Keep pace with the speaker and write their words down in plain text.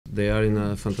they are in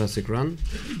a fantastic run,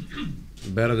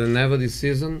 better than ever this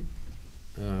season,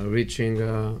 reaching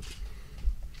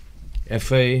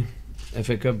FA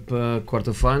Cup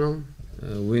quarter-final,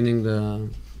 winning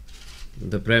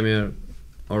the Premier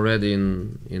already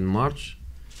in March.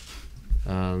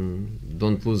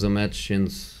 Don't lose a match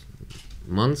since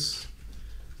months.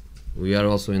 We are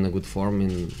also in a good form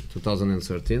in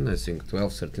 2013. I think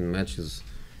 12-13 matches.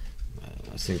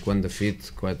 I think one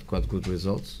defeat, quite good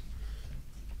results.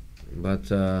 But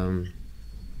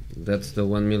that's the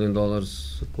 $1 million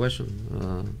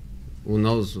question. Who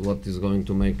knows what is going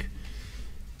to make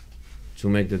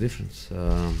the difference?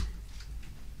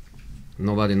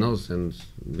 Nobody knows, and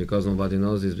because nobody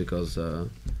knows is because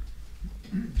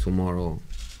tomorrow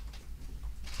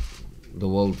the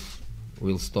world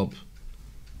will stop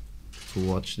to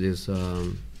watch this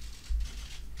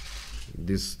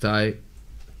tie,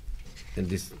 and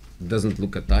this doesn't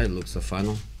look a tie, it looks a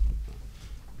final.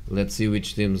 Let's see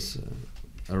which teams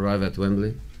arrive at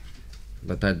Wembley,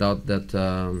 but I doubt that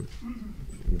the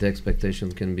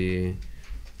expectation can be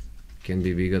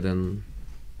bigger than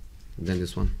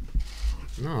this one.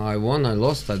 No, I won, I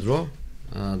lost, I draw.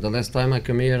 The last time I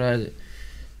come here,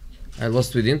 I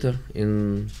lost with Inter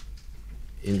in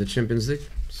the Champions League.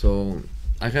 So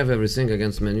I have everything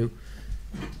against Man U.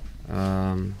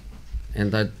 And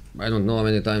I don't know how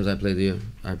many times I played here.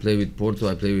 I play with Porto,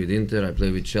 I play with Inter, I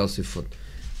play with Chelsea for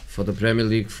the Premier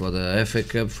League, for the FA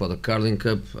Cup, for the Carling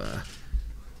Cup.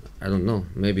 I don't know,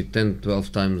 maybe 10,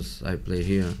 12 times I play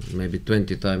here, maybe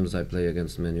 20 times I play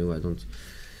against Man U. I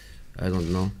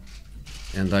don't know.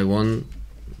 And I won,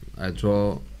 I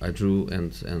drew,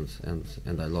 and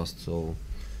I lost. So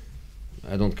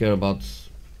I don't care about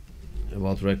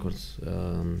records.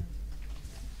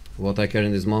 What I care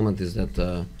in this moment is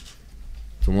that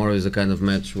tomorrow is a kind of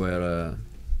match where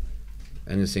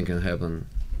anything can happen,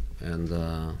 and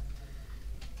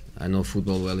I know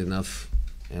football well enough,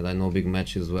 and I know big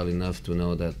matches well enough to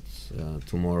know that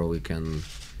tomorrow we can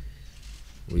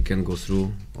go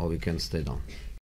through or we can stay down.